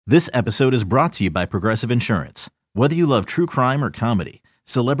This episode is brought to you by Progressive Insurance. Whether you love true crime or comedy,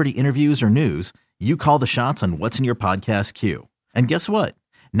 celebrity interviews or news, you call the shots on what's in your podcast queue. And guess what?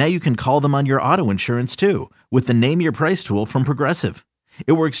 Now you can call them on your auto insurance too with the Name Your Price tool from Progressive.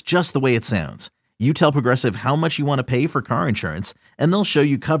 It works just the way it sounds. You tell Progressive how much you want to pay for car insurance, and they'll show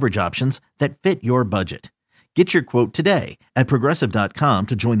you coverage options that fit your budget. Get your quote today at Progressive.com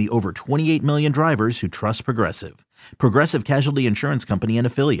to join the over 28 million drivers who trust Progressive. Progressive Casualty Insurance Company and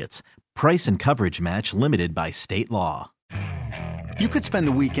Affiliates. Price and coverage match limited by state law. You could spend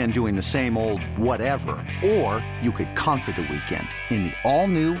the weekend doing the same old whatever, or you could conquer the weekend in the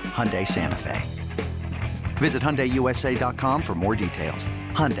all-new Hyundai Santa Fe. Visit HyundaiUSA.com for more details.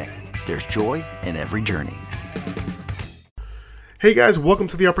 Hyundai, there's joy in every journey. Hey guys, welcome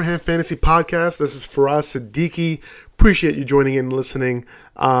to the Upper Hand Fantasy Podcast. This is Faraz Siddiqui. Appreciate you joining in and listening.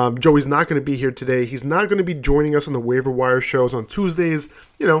 Joey's not going to be here today. He's not going to be joining us on the Waiver Wire shows on Tuesdays.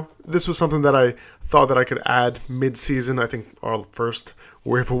 You know, this was something that I thought that I could add mid-season. I think our first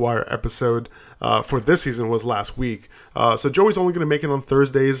Waiver Wire episode for this season was last week. So Joey's only going to make it on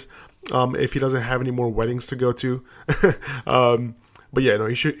Thursdays if he doesn't have any more weddings to go to. But yeah, no,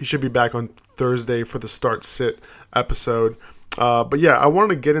 he should be back on Thursday for the start-sit episode. But yeah, I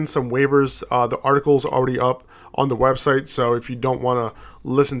wanted to get in some waivers. The article's already up on the website, so if you don't want to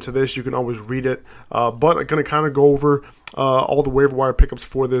listen to this, you can always read it. But I'm going to kind of go over all the waiver wire pickups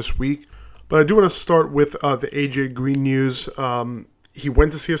for this week. But I do want to start with the AJ Green news. He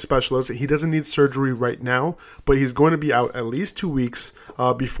went to see a specialist. He doesn't need surgery right now, but he's going to be out at least 2 weeks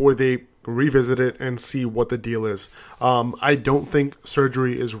before they revisit it and see what the deal is. I don't think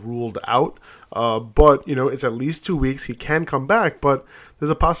surgery is ruled out. But, you know, it's at least 2 weeks. He can come back, but there's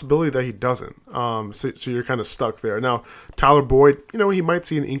a possibility that he doesn't. So you're kind of stuck there. Now, Tyler Boyd, you know, he might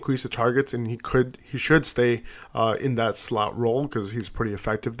see an increase of targets, and he should stay in that slot role because he's pretty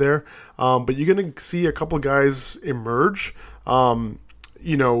effective there. But you're going to see a couple of guys emerge.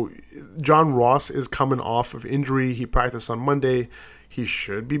 You know, John Ross is coming off of injury. He practiced on Monday. He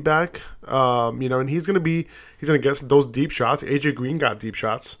should be back. You know, and he's going to get those deep shots. AJ Green got deep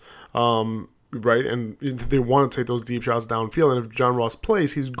shots. Right, and they want to take those deep shots downfield, and if John Ross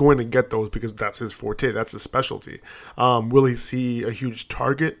plays, he's going to get those because that's his forte, that's his specialty. Will he see a huge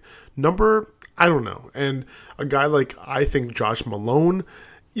target number? I don't know. And a guy like, I think, Josh Malone,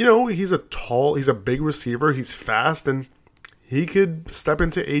 you know, he's a big receiver, he's fast, and he could step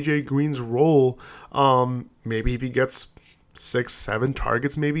into AJ Green's role. Maybe if he gets 6-7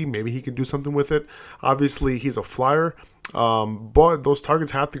 targets, maybe he can do something with it. Obviously, he's a flyer, but those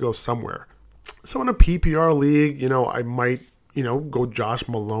targets have to go somewhere. So in a PPR league, you know, I might, you know, go Josh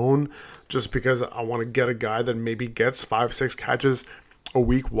Malone just because I want to get a guy that maybe gets 5-6 catches a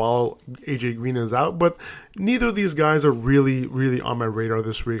week while AJ Green is out. But neither of these guys are really, really on my radar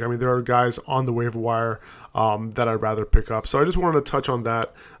this week. I mean, there are guys on the waiver wire that I'd rather pick up. So I just wanted to touch on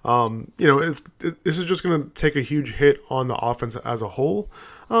that. You know, this is just going to take a huge hit on the offense as a whole.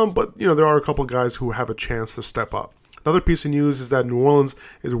 But, you know, there are a couple guys who have a chance to step up. Another piece of news is that New Orleans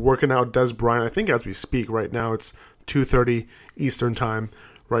is working out Dez Bryant. I think as we speak right now, it's 2:30 Eastern time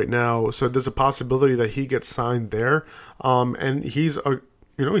right now. So there's a possibility that he gets signed there. And he's a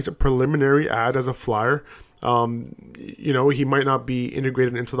preliminary ad as a flyer. You know, he might not be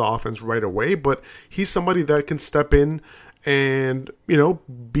integrated into the offense right away, but he's somebody that can step in and, you know,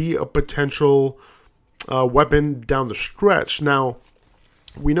 be a potential weapon down the stretch. Now,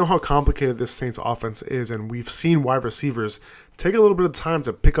 we know how complicated this Saints offense is, and we've seen wide receivers take a little bit of time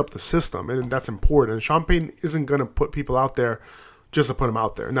to pick up the system, and that's important. And Sean Payton isn't going to put people out there just to put them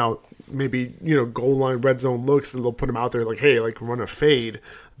out there. Now, maybe, you know, goal line, red zone looks, they'll put him out there like, hey, like run a fade,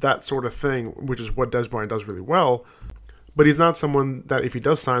 that sort of thing, which is what Dez Bryant does really well. But he's not someone that if he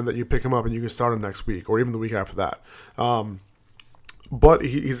does sign that you pick him up and you can start him next week or even the week after that. But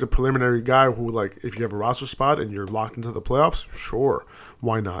he's a preliminary guy who, like, if you have a roster spot and you're locked into the playoffs, sure,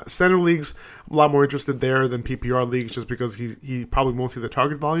 why not? Standard leagues, I'm a lot more interested there than PPR leagues just because he probably won't see the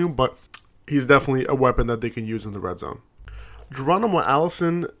target volume, but he's definitely a weapon that they can use in the red zone. Geronimo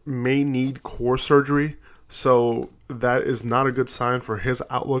Allison may need core surgery, so that is not a good sign for his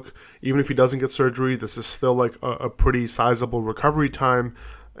outlook. Even if he doesn't get surgery, this is still like a pretty sizable recovery time.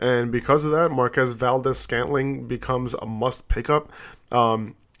 And because of that, Marquez Valdes-Scantling becomes a must pickup.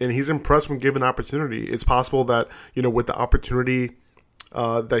 And he's impressed when given opportunity. It's possible that, you know, with the opportunity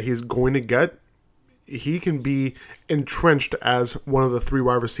that he's going to get, he can be entrenched as one of the three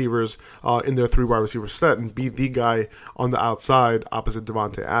wide receivers in their three wide receiver set and be the guy on the outside opposite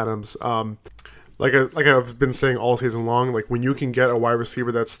Devontae Adams. like I've been saying all season long, like when you can get a wide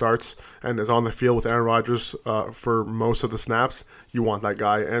receiver that starts and is on the field with Aaron Rodgers for most of the snaps, you want that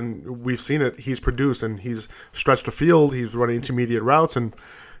guy. And we've seen it. He's produced and he's stretched the field. He's running intermediate routes and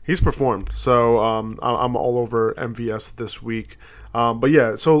he's performed. So I'm all over MVS this week. But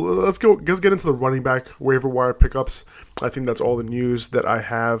yeah, so let's get into the running back waiver wire pickups. I think that's all the news that I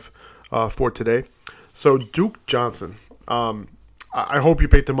have for today. So Duke Johnson. I hope you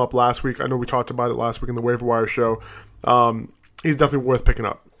picked him up last week. I know we talked about it last week in the waiver wire show. He's definitely worth picking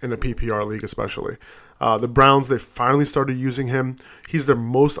up in a PPR league especially. The Browns, they finally started using him. He's their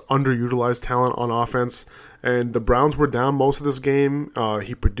most underutilized talent on offense. And the Browns were down most of this game.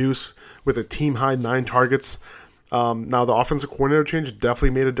 He produced with a team-high 9 targets. Now, the offensive coordinator change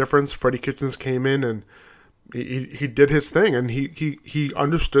definitely made a difference. Freddie Kitchens came in and he did his thing. And he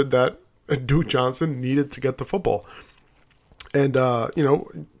understood that Duke Johnson needed to get the football. And,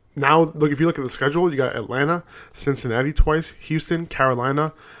 now, look, if you look at the schedule, you got Atlanta, Cincinnati twice, Houston,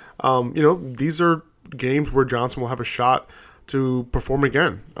 Carolina. These are games where Johnson will have a shot to perform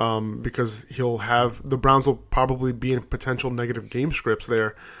again because the Browns will probably be in potential negative game scripts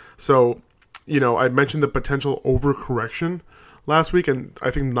there. So, I mentioned the potential overcorrection last week, and I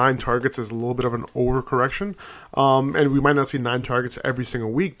think 9 targets is a little bit of an overcorrection. And we might not see 9 targets every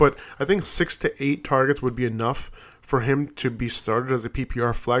single week, but I think 6 to 8 targets would be enough for him to be started as a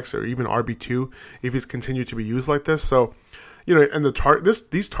PPR flex or even RB2 if he's continued to be used like this. So, and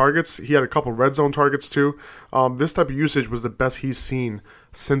these targets, he had a couple red zone targets too. This type of usage was the best he's seen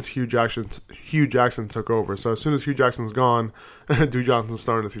since Hugh Jackson took over. So as soon as Hugh Jackson's gone, Duke Johnson's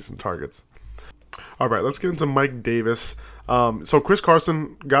starting to see some targets. All right, let's get into Mike Davis. So Chris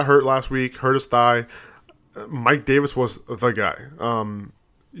Carson got hurt last week, hurt his thigh. Mike Davis was the guy.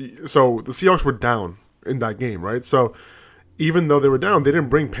 So the Seahawks were down in that game, right? So even though they were down, they didn't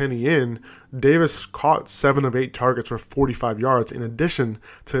bring Penny in. Davis caught 7 of 8 targets for 45 yards in addition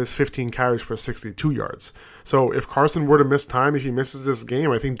to his 15 carries for 62 yards. So if Carson were to miss time, if he misses this game,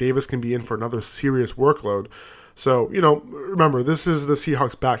 I think Davis can be in for another serious workload. So, remember, this is the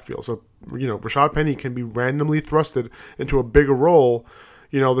Seahawks backfield. So, Rashad Penny can be randomly thrusted into a bigger role.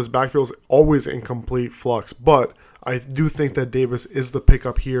 This backfield is always in complete flux. But I do think that Davis is the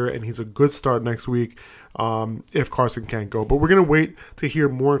pickup here, and he's a good start next week if Carson can't go. But we're going to wait to hear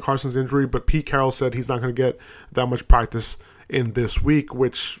more on Carson's injury. But Pete Carroll said he's not going to get that much practice in this week,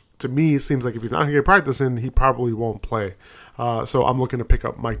 which to me seems like if he's not going to get practice in, he probably won't play. So I'm looking to pick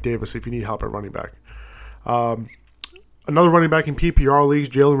up Mike Davis if you need help at running back. Another running back in PPR leagues,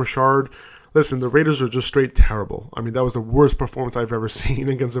 Jalen Richard. Listen, the Raiders are just straight terrible. I mean, that was the worst performance I've ever seen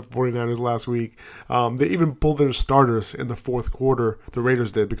against the 49ers last week. They even pulled their starters in the fourth quarter. The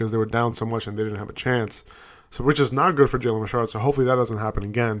Raiders did because they were down so much and they didn't have a chance. So, which is not good for Jalen Richard. So hopefully that doesn't happen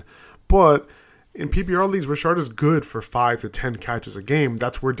again. But in PPR leagues, Richard is good for 5 to 10 catches a game.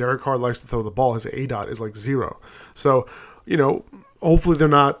 That's where Derek Carr likes to throw the ball. His ADOT is like 0. So, hopefully they're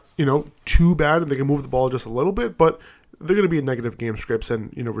not, too bad and they can move the ball just a little bit, but they're going to be in negative game scripts,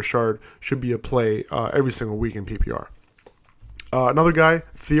 and, Richard should be a play every single week in PPR. Another guy,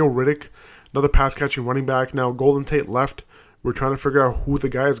 Theo Riddick, another pass-catching running back. Now, Golden Tate left. We're trying to figure out who the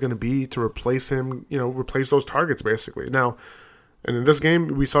guy is going to be to replace him, replace those targets, basically. Now, and in this game,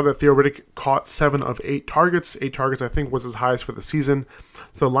 we saw that Theo Riddick caught 7 of 8 targets. 8 targets, I think, was his highest for the season.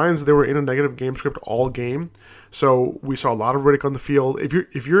 So the Lions, they were in a negative game script all game. So we saw a lot of Riddick on the field.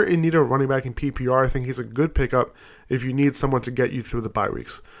 If you're in need of a running back in PPR, I think he's a good pickup if you need someone to get you through the bye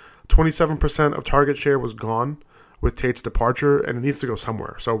weeks. 27% of target share was gone with Tate's departure, and it needs to go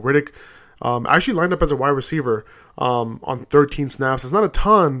somewhere. So Riddick actually lined up as a wide receiver on 13 snaps. It's not a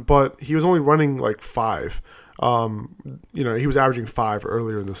ton, but he was only running like 5. He was averaging 5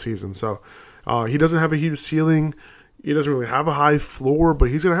 earlier in the season. So he doesn't have a huge ceiling. He doesn't really have a high floor, but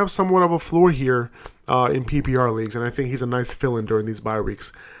he's going to have somewhat of a floor here in PPR leagues, and I think he's a nice fill-in during these bye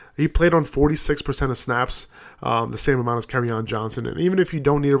weeks. He played on 46% of snaps, the same amount as Kerryon Johnson, and even if you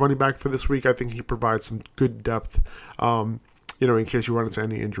don't need a running back for this week, I think he provides some good depth, in case you run into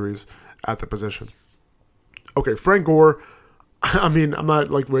any injuries at the position. Okay, Frank Gore, I mean, I'm not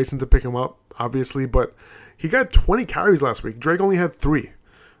racing to pick him up, obviously, but he got 20 carries last week. Drake only had 3.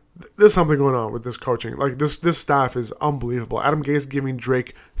 There's something going on with this coaching. This staff is unbelievable. Adam Gase giving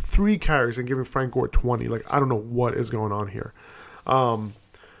Drake 3 carries and giving Frank Gore 20. I don't know what is going on here.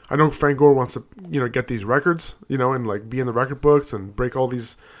 I know Frank Gore wants to, get these records, and be in the record books and break all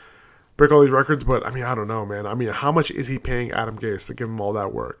these records. But I mean, I don't know, man. I mean, how much is he paying Adam Gase to give him all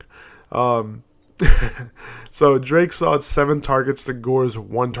that work? So Drake saw 7 targets to Gore's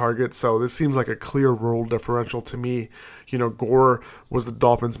 1 target, so this seems like a clear role differential to me. Gore was the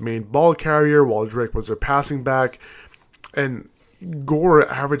Dolphins' main ball carrier while Drake was their passing back, and Gore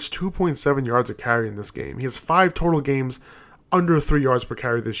averaged 2.7 yards a carry in this game. He has 5 total games under 3 yards per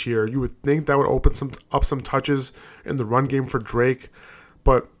carry this year. You would think that would open up some touches in the run game for Drake,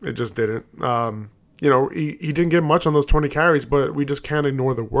 but it just didn't. He didn't get much on those 20 carries, but we just can't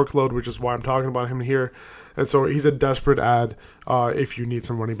ignore the workload, which is why I'm talking about him here. And so he's a desperate add if you need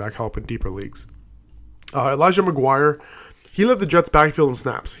some running back help in deeper leagues. Elijah McGuire, he led the Jets' backfield in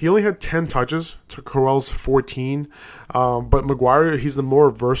snaps. He only had 10 touches to Correll's 14. But McGuire, he's the more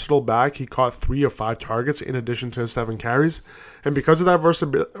versatile back. He caught 3 of 5 targets in addition to his 7 carries. And because of that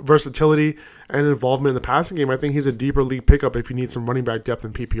versatility and involvement in the passing game, I think he's a deeper league pickup if you need some running back depth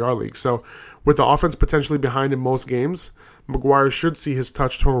in PPR leagues. So with the offense potentially behind in most games, McGuire should see his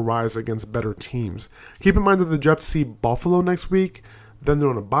touch total rise against better teams. Keep in mind that the Jets see Buffalo next week. Then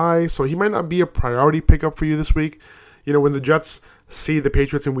they're on a bye, so he might not be a priority pickup for you this week. When the Jets see the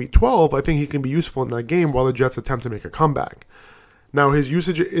Patriots in Week 12, I think he can be useful in that game while the Jets attempt to make a comeback. Now, his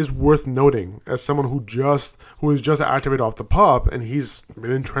usage is worth noting as someone who was just activated off the pup, and he's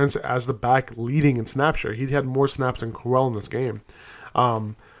been entrenched as the back leading in snap share. He had more snaps than Correll in this game.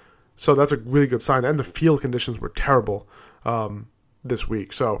 So that's a really good sign. And the field conditions were terrible this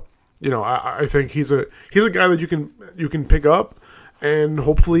week. So, I think he's a guy that you can pick up. And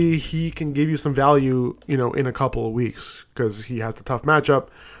hopefully he can give you some value, in a couple of weeks because he has the tough matchup.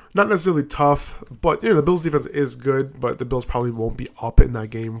 Not necessarily tough, but, the Bills' defense is good, but the Bills probably won't be up in that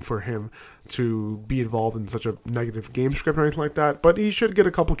game for him to be involved in such a negative game script or anything like that. But he should get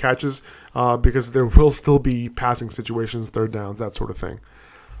a couple catches because there will still be passing situations, third downs, that sort of thing.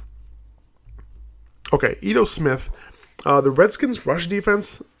 Okay, Ito Smith. The Redskins' rush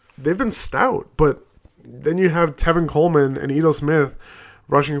defense, they've been stout, but then you have Tevin Coleman and Ito Smith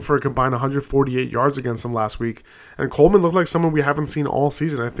rushing for a combined 148 yards against them last week. And Coleman looked like someone we haven't seen all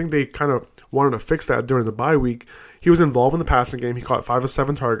season. I think they kind of wanted to fix that during the bye week. He was involved in the passing game. He caught 5 of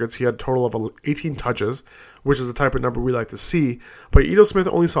 7 targets. He had a total of 18 touches, which is the type of number we like to see. But Ito Smith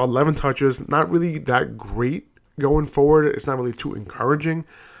only saw 11 touches. Not really that great going forward. It's not really too encouraging.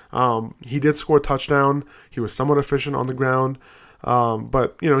 He did score a touchdown. He was somewhat efficient on the ground.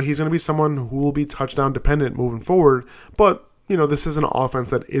 But, he's going to be someone who will be touchdown dependent moving forward. But, this is an offense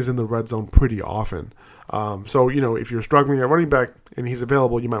that is in the red zone pretty often. So, if you're struggling at running back and he's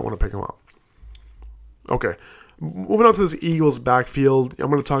available, you might want to pick him up. Okay. Moving on to this Eagles backfield, I'm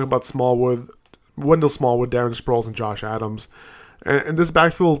going to talk about Wendell Smallwood, Darren Sproles, and Josh Adams. And this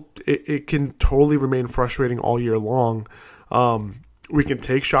backfield, it can totally remain frustrating all year long. We can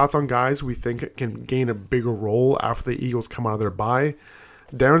take shots on guys we think can gain a bigger role after the Eagles come out of their bye.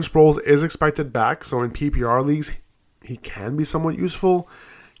 Darren Sproles is expected back, so in PPR leagues, he can be somewhat useful.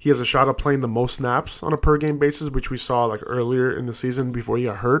 He has a shot at playing the most snaps on a per-game basis, which we saw earlier in the season before he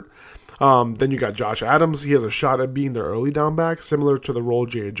got hurt. Then you got Josh Adams. He has a shot at being the early down back, similar to the role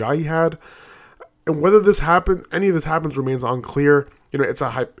Jay Ajayi had. And whether any of this happens remains unclear. These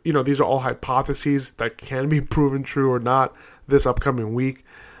are all hypotheses that can be proven true or not this upcoming week.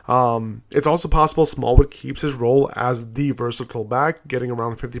 It's also possible Smallwood keeps his role as the versatile back, getting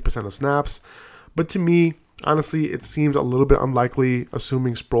around 50% of snaps. But to me, honestly, it seems a little bit unlikely,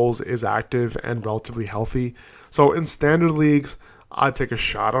 assuming Sproles is active and relatively healthy. So in standard leagues, I'd take a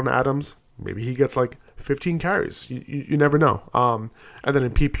shot on Adams. Maybe he gets 15 carries. You never know. And then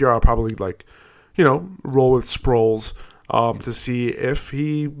in PPR, I'll probably roll with Sproles to see if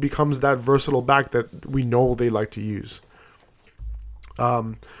he becomes that versatile back that we know they like to use.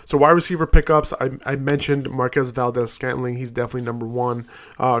 So wide receiver pickups, I mentioned Marquez Valdez-Scantling. He's definitely number one.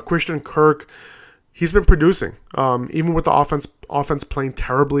 Christian Kirk, he's been producing, even with the offense playing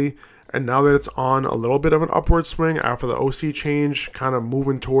terribly. And now that it's on a little bit of an upward swing after the OC change, kind of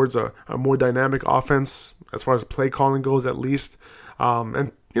moving towards a more dynamic offense as far as play calling goes, at least.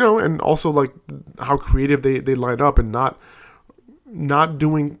 And also how creative they line up and not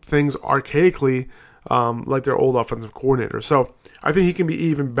doing things archaically like their old offensive coordinator. So I think he can be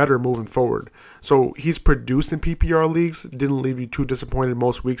even better moving forward. So he's produced in PPR leagues. Didn't leave you too disappointed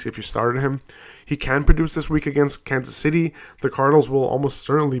most weeks if you started him. He can produce this week against Kansas City. The Cardinals will almost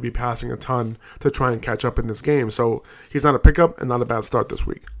certainly be passing a ton to try and catch up in this game. So he's not a pickup and not a bad start this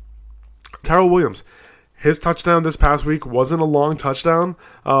week. Tyrell Williams. His touchdown this past week wasn't a long touchdown,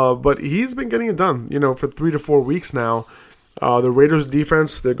 but he's been getting it done, for 3 to 4 weeks now. The Raiders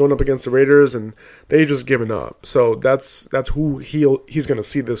defense, they're going up against the Raiders, and they just given up. So that's who he's going to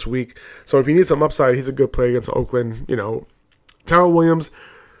see this week. So if you need some upside, he's a good play against Oakland. Tyrell Williams,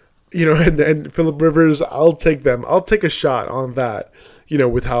 and Phillip Rivers, I'll take them. I'll take a shot on that,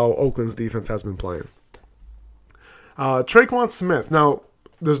 with how Oakland's defense has been playing. Traquan Smith. Now,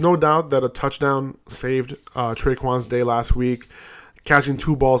 there's no doubt that a touchdown saved Traquan's day last week. Catching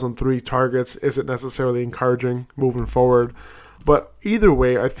 2 balls on 3 targets isn't necessarily encouraging moving forward. But either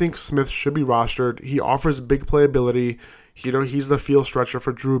way, I think Smith should be rostered. He offers big playability. He's the field stretcher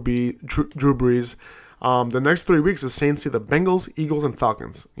for Drew Brees. The next 3 weeks, the Saints see the Bengals, Eagles, and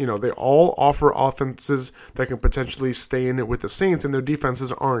Falcons. They all offer offenses that can potentially stay in it with the Saints, and their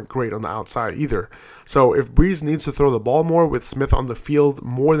defenses aren't great on the outside either. So if Brees needs to throw the ball more with Smith on the field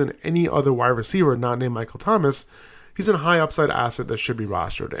more than any other wide receiver not named Michael Thomas, he's a high upside asset that should be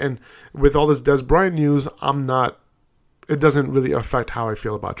rostered. And with all this Dez Bryant news, it doesn't really affect how I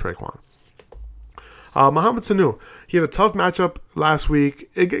feel about Traquan. Mohamed Sanu, he had a tough matchup last week.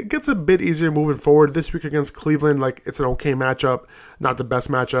 It gets a bit easier moving forward. This week against Cleveland, it's an okay matchup. Not the best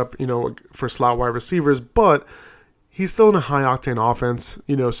matchup, for slot wide receivers, but he's still in a high-octane offense.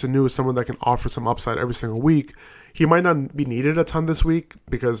 Sanu is someone that can offer some upside every single week. He might not be needed a ton this week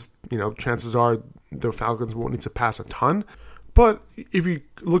because, chances are the Falcons won't need to pass a ton. But if you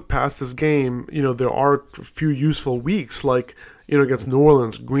look past this game, there are a few useful weeks against New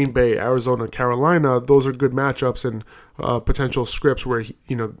Orleans, Green Bay, Arizona, Carolina. Those are good matchups and potential scripts where,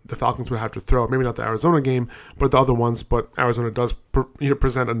 the Falcons would have to throw. Maybe not the Arizona game, but the other ones. But Arizona does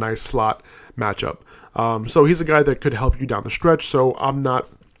present a nice slot matchup. So he's a guy that could help you down the stretch. So I'm not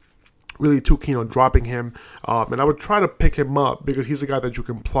really too keen on dropping him. And I would try to pick him up because he's a guy that you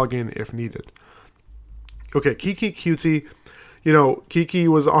can plug in if needed. Okay, Kiki Cutie. Kiki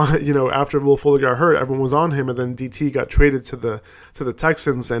was on, after Will Fuller got hurt, everyone was on him, and then DT got traded to the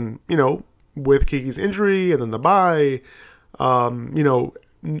Texans, and, with Kiki's injury and then the bye,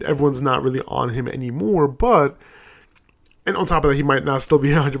 everyone's not really on him anymore, and on top of that, he might not still be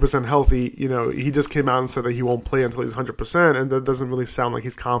 100% healthy. He just came out and said that he won't play until he's 100%, and that doesn't really sound like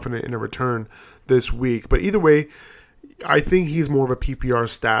he's confident in a return this week. But either way, I think he's more of a PPR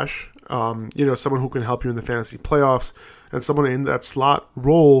stash, someone who can help you in the fantasy playoffs, and someone in that slot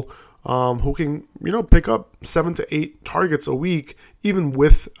role who can, pick up 7 to 8 targets a week, even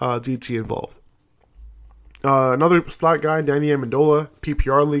with DT involved. Another slot guy, Danny Amendola,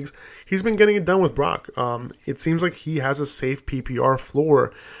 PPR leagues. He's been getting it done with Brock. It seems like he has a safe PPR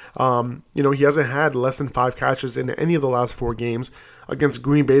floor. He hasn't had less than 5 catches in any of the last 4 games. Against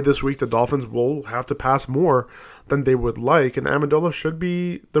Green Bay this week, the Dolphins will have to pass more than they would like, and Amendola should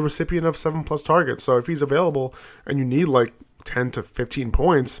be the recipient of 7+ targets. So if he's available and you need 10 to 15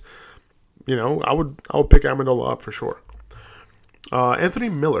 points, I would pick Amendola up for sure. Anthony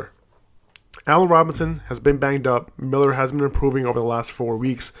Miller. Allen Robinson has been banged up. Miller has been improving over the last 4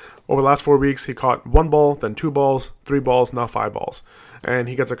 weeks. Over the last 4 weeks, he caught 1 ball, then 2 balls, 3 balls, now 5 balls. And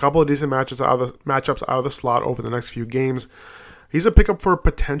he gets a couple of decent matchups out of the slot over the next few games. He's a pickup for a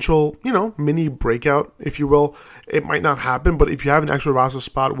potential, mini breakout, if you will. It might not happen, but if you have an extra roster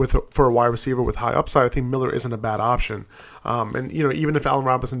spot for a wide receiver with high upside, I think Miller isn't a bad option. And even if Allen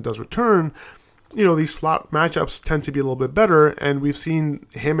Robinson does return, these slot matchups tend to be a little bit better, and we've seen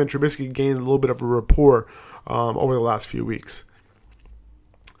him and Trubisky gain a little bit of a rapport over the last few weeks.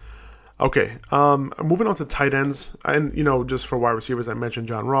 Okay, moving on to tight ends, and just for wide receivers, I mentioned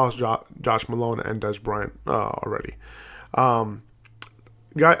John Ross, Josh Malone, and Dez Bryant already.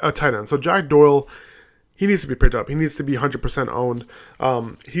 Tight end. So Jack Doyle, he needs to be picked up. He needs to be 100% owned.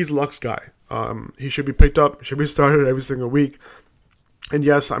 He's Luck's guy. He should be picked up. Should be started every single week. And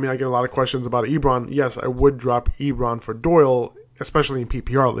yes, I get a lot of questions about Ebron. Yes, I would drop Ebron for Doyle, especially in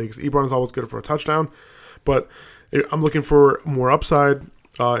PPR leagues. Ebron is always good for a touchdown, but I'm looking for more upside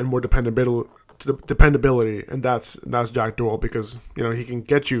and more dependability, and that's Jack Doyle because he can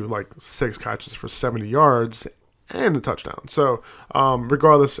get you 6 catches for 70 yards and a touchdown. So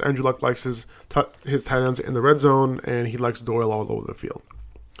regardless, Andrew Luck likes his tight ends in the red zone, and he likes Doyle all over the field.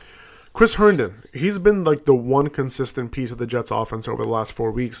 Chris Herndon, he's been the one consistent piece of the Jets offense over the last 4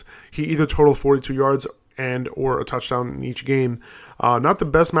 weeks. He either totaled 42 yards and or a touchdown in each game. Not the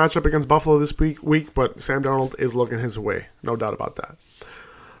best matchup against Buffalo this week, but Sam Darnold is looking his way. No doubt about that.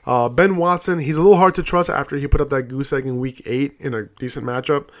 Ben Watson, he's a little hard to trust after he put up that goose egg in Week 8 in a decent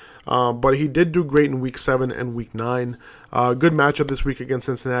matchup. But he did do great in Week 7 and Week 9. Good matchup this week against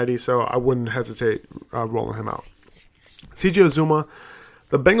Cincinnati, so I wouldn't hesitate rolling him out. CJ Uzomah,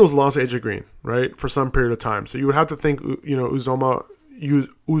 the Bengals lost AJ Green, right, for some period of time. So you would have to think, Uzomah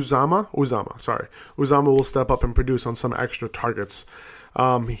will step up and produce on some extra targets.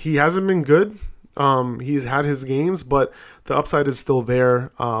 He hasn't been good. He's had his games, but the upside is still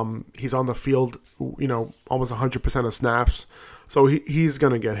there. He's on the field, almost 100% of snaps. So he's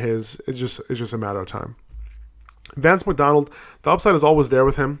going to get his. It's just a matter of time. Vance McDonald, the upside is always there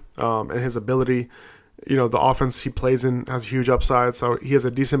with him, and his ability. The offense he plays in has a huge upside, so he has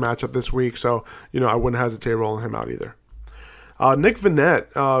a decent matchup this week. So, I wouldn't hesitate rolling him out either. Nick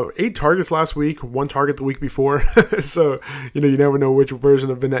Vannett, 8 targets last week, 1 target the week before. So, you never know which version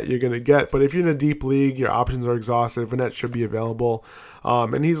of Vannett you're going to get. But if you're in a deep league, your options are exhausted. Vannett should be available.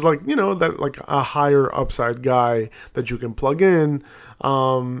 And he's a higher upside guy that you can plug in.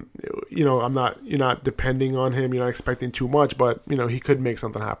 You're not depending on him. You're not expecting too much, but, he could make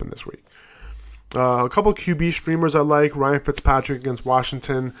something happen this week. A couple QB streamers I like: Ryan Fitzpatrick against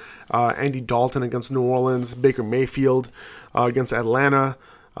Washington, Andy Dalton against New Orleans, Baker Mayfield against Atlanta,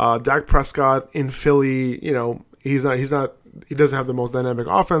 Dak Prescott in Philly. He doesn't have the most dynamic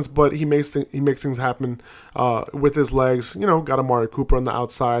offense, but he makes things happen with his legs. Got Amari Cooper on the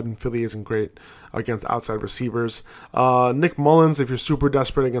outside, and Philly isn't great against outside receivers. Nick Mullins, if you're super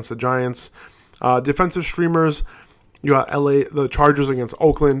desperate against the Giants. Defensive streamers, you got the Chargers against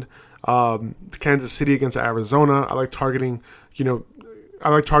Oakland. Kansas City against Arizona. I like targeting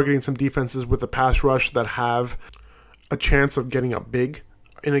some defenses with a pass rush that have a chance of getting up big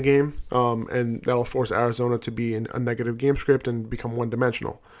in a game, and that'll force Arizona to be in a negative game script and become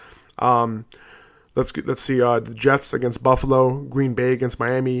one-dimensional. Let's see the Jets against Buffalo, Green Bay against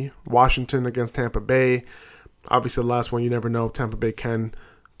Miami, Washington against Tampa Bay. Obviously, the last one you never know. Tampa Bay can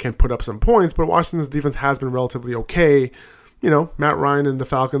put up some points, but Washington's defense has been relatively okay. Matt Ryan and the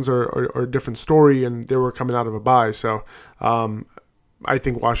Falcons are a different story, and they were coming out of a bye, so I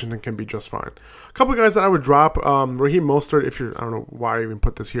think Washington can be just fine. A couple of guys that I would drop: Raheem Mostert. I don't know why I even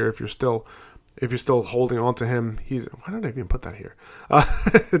put this here. If you're still holding on to him, why did I even put that here?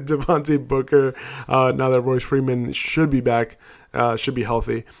 Devontae Booker. Now that Royce Freeman should be back, should be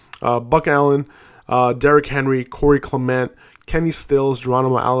healthy. Buck Allen, Derrick Henry, Corey Clement, Kenny Stills,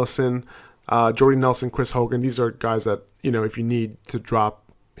 Geronimo Allison, Jordy Nelson, Chris Hogan. These are guys that, if you need to drop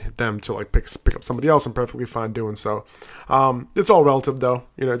them to pick up somebody else, I'm perfectly fine doing so. It's all relative though.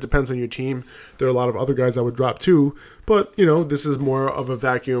 It depends on your team. There are a lot of other guys I would drop too, but this is more of a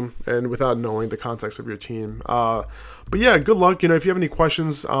vacuum and without knowing the context of your team. But yeah, good luck. If you have any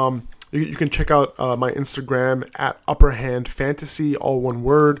questions, you can check out my Instagram at UpperHandFantasy, all one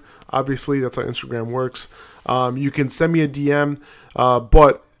word. Obviously, that's how Instagram works. You can send me a DM,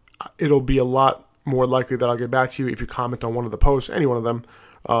 but it'll be a lot more likely that I'll get back to you if you comment on one of the posts, any one of them.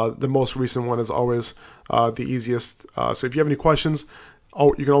 The most recent one is always the easiest. So if you have any questions,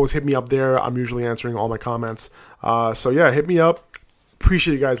 you can always hit me up there. I'm usually answering all my comments. So yeah, hit me up.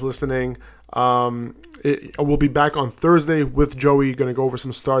 Appreciate you guys listening. We'll be back on Thursday with Joey. Going to go over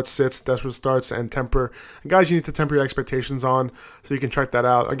some starts, sits, desperate starts, and temper. And guys, you need to temper your expectations on, so you can check that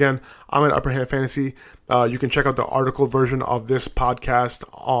out. Again, I'm at Upper Hand Fantasy. You can check out the article version of this podcast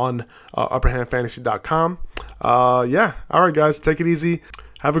on upperhandfantasy.com. Yeah. All right, guys. Take it easy.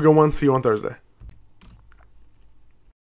 Have a good one. See you on Thursday.